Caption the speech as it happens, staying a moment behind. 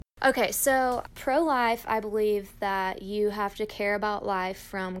Okay, so pro-life, I believe that you have to care about life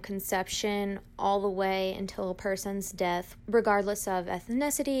from conception all the way until a person's death, regardless of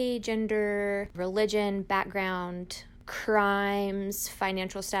ethnicity, gender, religion, background, crimes,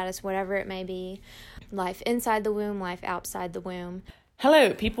 financial status, whatever it may be. Life inside the womb, life outside the womb.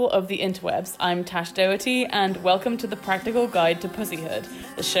 Hello, people of the interwebs. I'm Tash Doherty, and welcome to the Practical Guide to Pussyhood,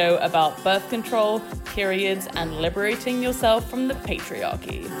 the show about birth control, periods, and liberating yourself from the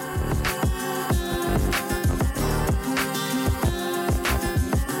patriarchy.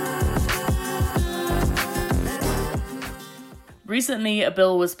 Recently, a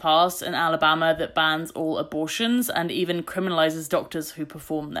bill was passed in Alabama that bans all abortions and even criminalizes doctors who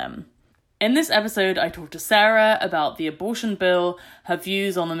perform them. In this episode, I talked to Sarah about the abortion bill, her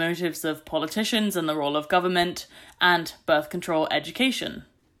views on the motives of politicians and the role of government, and birth control education.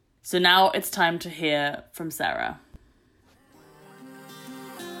 So now it's time to hear from Sarah.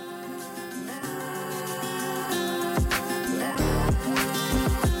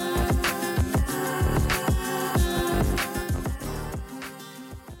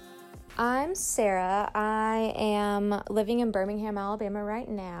 I'm Sarah. I am living in Birmingham, Alabama right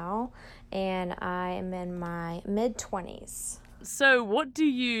now, and I am in my mid-20s. So what do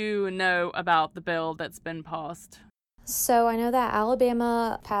you know about the bill that's been passed? So I know that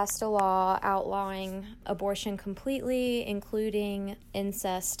Alabama passed a law outlawing abortion completely, including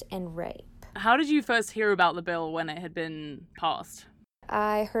incest and rape. How did you first hear about the bill when it had been passed?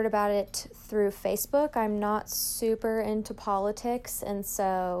 I heard about it through Facebook. I'm not super into politics, and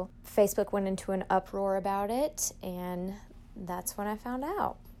so Facebook went into an uproar about it, and that's when I found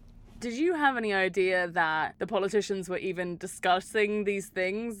out. Did you have any idea that the politicians were even discussing these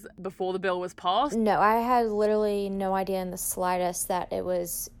things before the bill was passed? No, I had literally no idea in the slightest that it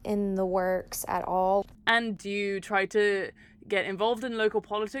was in the works at all. And do you try to get involved in local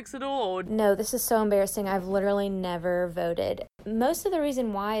politics at all? Or... No, this is so embarrassing. I've literally never voted. Most of the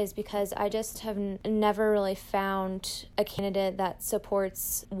reason why is because I just have never really found a candidate that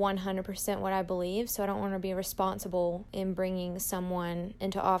supports 100% what I believe, so I don't want to be responsible in bringing someone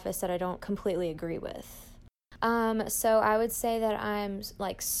into office that I don't completely agree with. So I would say that I'm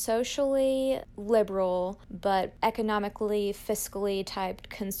like socially liberal, but economically, fiscally typed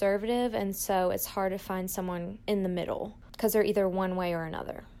conservative, and so it's hard to find someone in the middle because they're either one way or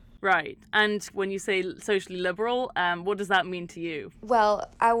another. Right. And when you say socially liberal, what does that mean to you? Well,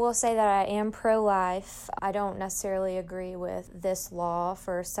 I will say that I am pro-life. I don't necessarily agree with this law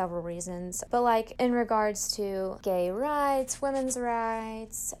for several reasons. But like in regards to gay rights, women's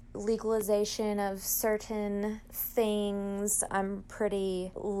rights, legalization of certain things, I'm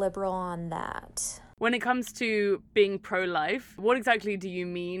pretty liberal on that. When it comes to being pro-life, what exactly do you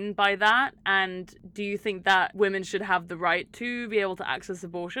mean by that? And do you think that women should have the right to be able to access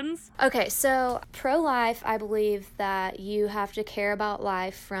abortions? Okay, so pro-life, I believe that you have to care about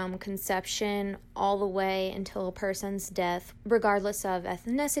life from conception all the way until a person's death, regardless of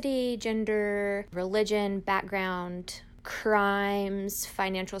ethnicity, gender, religion, background, crimes,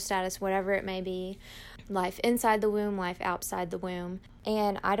 financial status, whatever it may be. Life inside the womb, life outside the womb.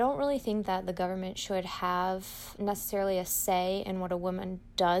 And I don't really think that the government should have necessarily a say in what a woman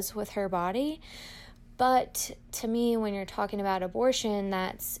does with her body. But to me, when you're talking about abortion,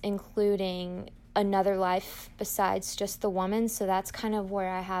 that's including another life besides just the woman. So that's kind of where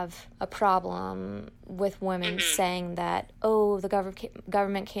I have a problem with women saying that, oh, the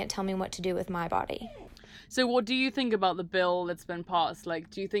government can't tell me what to do with my body. So what do you think about the bill that's been passed? Like,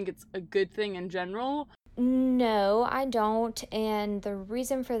 do you think it's a good thing in general? No, I don't, and the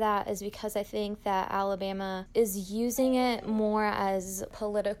reason for that is because I think that Alabama is using it more as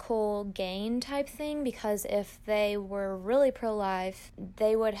political gain type thing, because if they were really pro-life,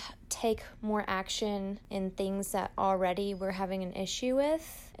 they would take more action in things that already we're having an issue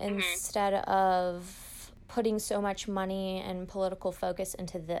with, instead of putting so much money and political focus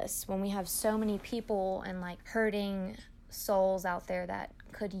into this, when we have so many people and like hurting souls out there that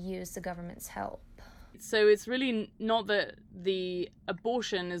could use the government's help. So it's really not that the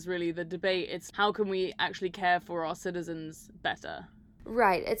abortion is really the debate, it's how can we actually care for our citizens better?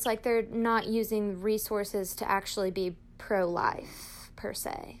 Right, it's like they're not using resources to actually be pro-life, per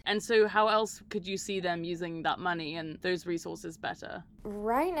se. And so how else could you see them using that money and those resources better?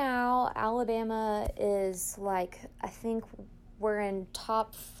 Right now, Alabama is like, I think we're in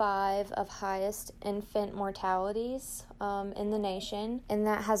top 5 of highest infant mortalities in the nation. And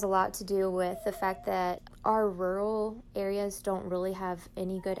that has a lot to do with the fact that our rural areas don't really have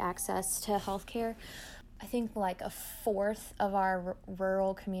any good access to healthcare. I think like a fourth of our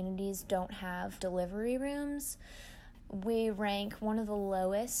rural communities don't have delivery rooms. We rank one of the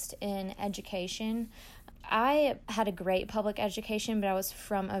lowest in education. I had a great public education, but I was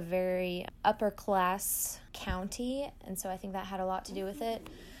from a very upper class county, and so I think that had a lot to do with it.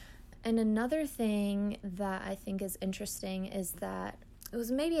 And another thing that I think is interesting is that it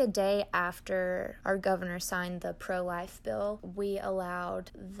was maybe a day after our governor signed the pro-life bill, we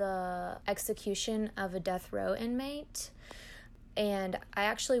allowed the execution of a death row inmate. And I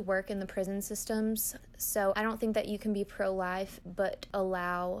actually work in the prison systems, so I don't think that you can be pro-life but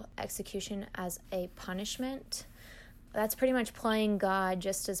allow execution as a punishment. That's pretty much playing God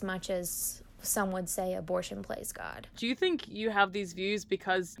just as much as some would say abortion plays God. Do you think you have these views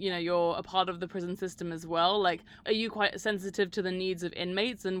because, you're a part of the prison system as well? Like, are you quite sensitive to the needs of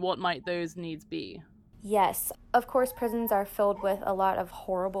inmates, and what might those needs be? Yes. Of course, prisons are filled with a lot of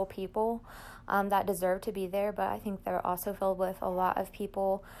horrible people that deserve to be there, but I think they're also filled with a lot of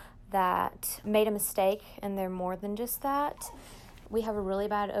people that made a mistake, and they're more than just that. We have a really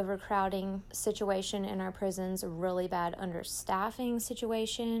bad overcrowding situation in our prisons, a really bad understaffing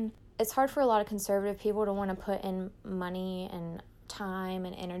situation. It's hard for a lot of conservative people to want to put in money and time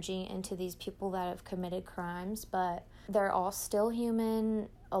and energy into these people that have committed crimes, but they're all still human.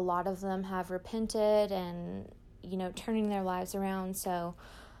 A lot of them have repented and, turning their lives around. So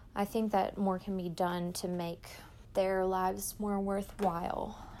I think that more can be done to make their lives more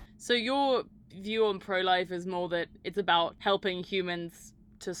worthwhile. So your view on pro-life is more that it's about helping humans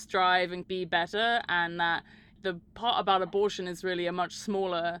to strive and be better, and that the part about abortion is really a much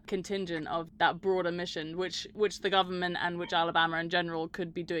smaller contingent of that broader mission, which the government and which Alabama in general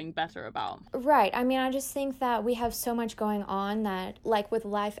could be doing better about. Right. I mean, I just think that we have so much going on that, like with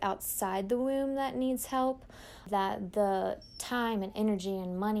life outside the womb that needs help, that the time and energy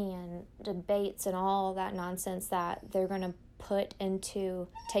and money and debates and all that nonsense that they're going to put into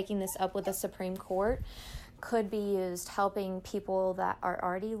taking this up with the Supreme Court could be used helping people that are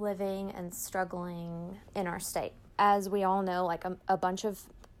already living and struggling in our state. As we all know, like a bunch of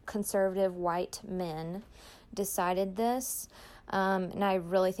conservative white men decided this, and I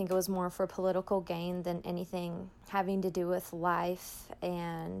really think it was more for political gain than anything having to do with life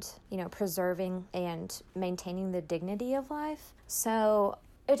and, preserving and maintaining the dignity of life. So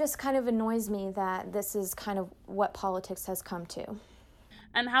it just kind of annoys me that this is kind of what politics has come to.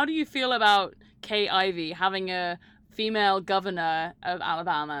 And how do you feel about Kay Ivey having a female governor of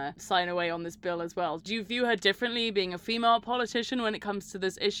Alabama sign away on this bill as well? Do you view her differently being a female politician when it comes to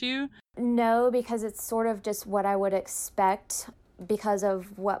this issue? No, because it's sort of just what I would expect because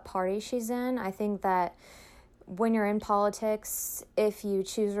of what party she's in. I think that when you're in politics, if you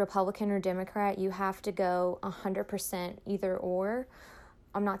choose Republican or Democrat, you have to go 100% either or.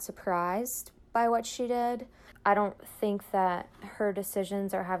 I'm not surprised by what she did. I don't think that her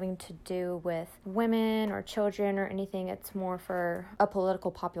decisions are having to do with women or children or anything. It's more for a political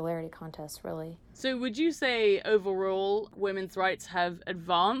popularity contest, really. So would you say overall women's rights have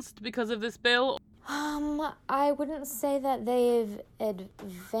advanced because of this bill? I wouldn't say that they've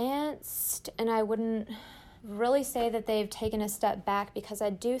advanced, and I wouldn't really say that they've taken a step back, because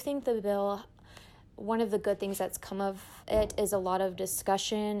I do think the bill, one of the good things that's come of it is a lot of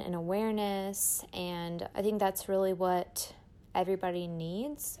discussion and awareness, and I think that's really what everybody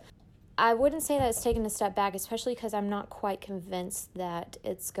needs. I wouldn't say that it's taken a step back, especially because I'm not quite convinced that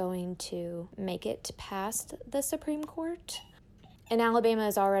it's going to make it past the Supreme Court. And Alabama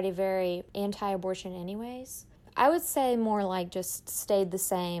is already very anti-abortion anyways. I would say more like just stayed the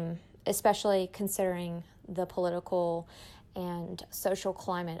same, especially considering the political and social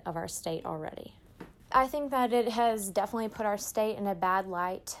climate of our state already. I think that it has definitely put our state in a bad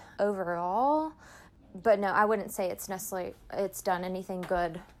light overall, but no, I wouldn't say it's done anything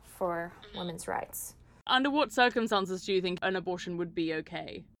good for women's rights. Under what circumstances do you think an abortion would be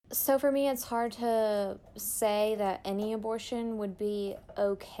okay? So for me, it's hard to say that any abortion would be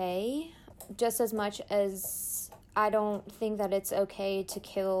okay, just as much as I don't think that it's okay to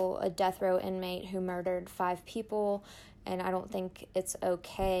kill a death row inmate who murdered 5 people, and I don't think it's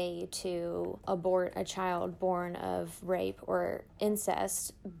okay to abort a child born of rape or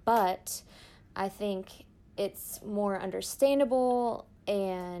incest, but I think it's more understandable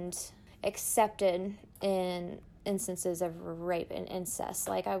and accepted in instances of rape and incest.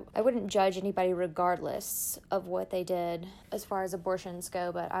 Like, I wouldn't judge anybody regardless of what they did as far as abortions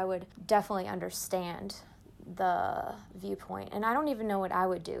go, but I would definitely understand the viewpoint. And I don't even know what I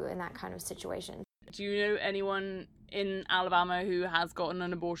would do in that kind of situation. Do you know anyone in Alabama who has gotten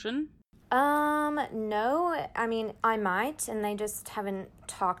an abortion? No. I mean, I might, and they just haven't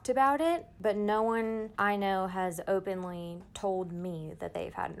talked about it, but no one I know has openly told me that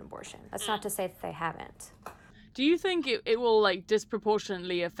they've had an abortion. That's not to say that they haven't. Do you think it will like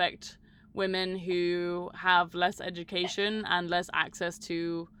disproportionately affect women who have less education and less access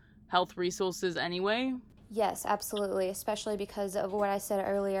to health resources anyway? Yes, absolutely, especially because of what I said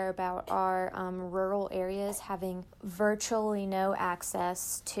earlier about our rural areas having virtually no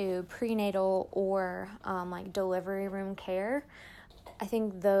access to prenatal or like delivery room care. I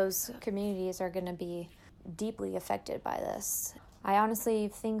think those communities are going to be deeply affected by this. I honestly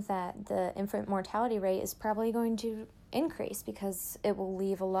think that the infant mortality rate is probably going to increase because it will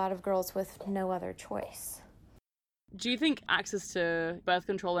leave a lot of girls with no other choice. Do you think access to birth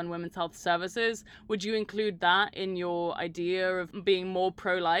control and women's health services, would you include that in your idea of being more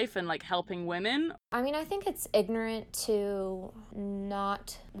pro-life and like helping women? I mean, I think it's ignorant to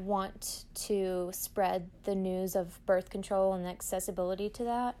not want to spread the news of birth control and accessibility to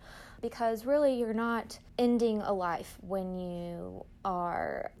that, because really you're not ending a life when you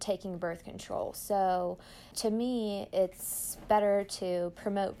are taking birth control. So to me, it's better to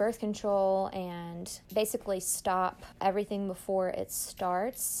promote birth control and basically stop everything before it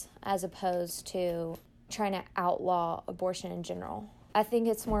starts, as opposed to trying to outlaw abortion in general. I think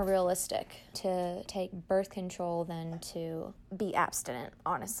it's more realistic to take birth control than to be abstinent,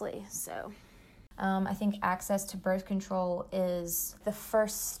 honestly. So I think access to birth control is the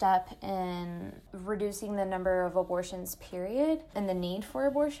first step in reducing the number of abortions, period, and the need for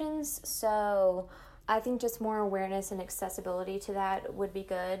abortions. So I think just more awareness and accessibility to that would be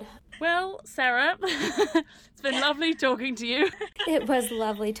good. Well, Sarah, it's been lovely talking to you. It was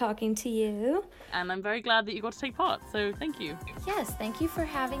lovely talking to you. And I'm very glad that you got to take part, so thank you. Yes, thank you for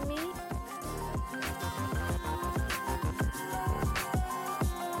having me.